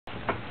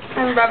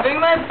I'm rubbing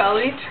my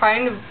belly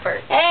trying to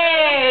burp.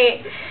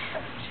 Hey!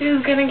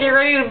 She's gonna get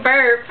ready to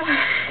burp.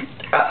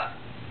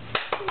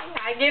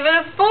 I give it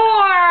a 4!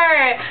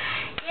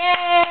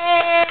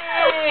 Yay!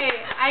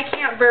 I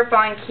can't burp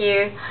on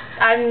cue.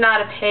 I'm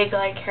not a pig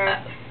like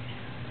her.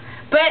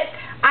 But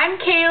I'm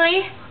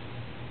Kaylee.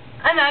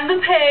 And I'm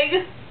the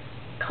pig.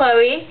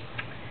 Chloe.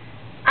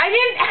 I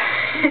didn't...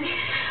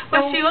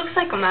 Well, she looks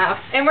like a mouse.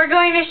 And we're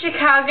going to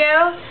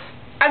Chicago.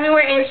 I mean,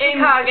 we're in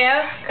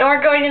Chicago. And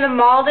we're going to the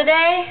mall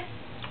today.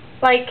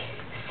 Like,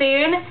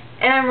 soon.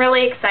 And I'm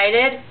really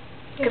excited.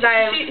 Because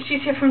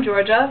she's here from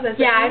Georgia.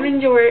 Yeah, I'm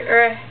in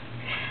Georgia.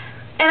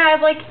 And I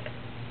have like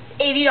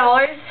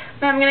 $80.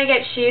 And I'm going to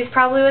get shoes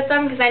probably with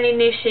them because I need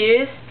new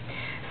shoes.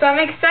 So I'm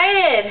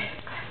excited.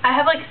 I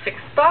have like $6.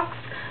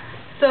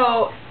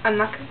 So I'm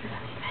not going to do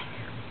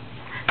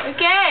anything.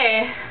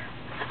 Okay.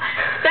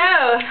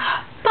 So,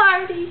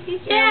 party.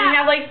 Yeah, we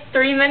have like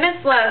 3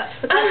 minutes left.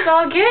 But that's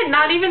all good.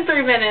 Not even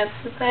 3 minutes.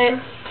 But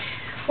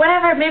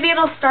whatever. Maybe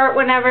it'll start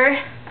whenever.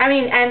 I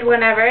mean, end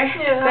whenever.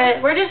 Yeah.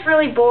 But we're just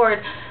really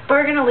bored. But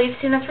we're going to leave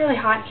soon. It's really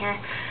hot in here.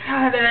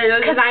 Yeah, it is.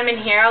 Because I'm in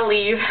here. I'll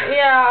leave.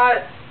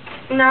 Yeah.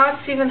 Now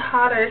it's even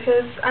hotter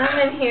because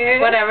I'm in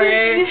here. Whatever.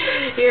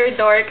 You're a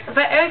dork.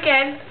 But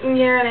okay.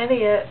 You're an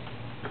idiot.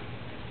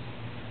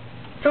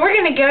 So we're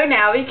going to go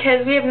now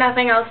because we have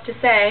nothing else to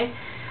say.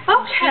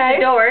 Okay. She's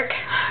a dork.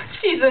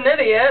 She's an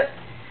idiot.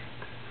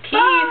 Peace.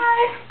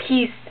 Bye.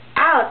 Peace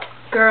out,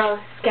 Girl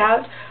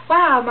Scout.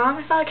 Wow, Mom,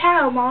 I saw a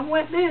cow. Mom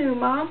went moo,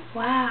 Mom.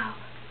 Wow.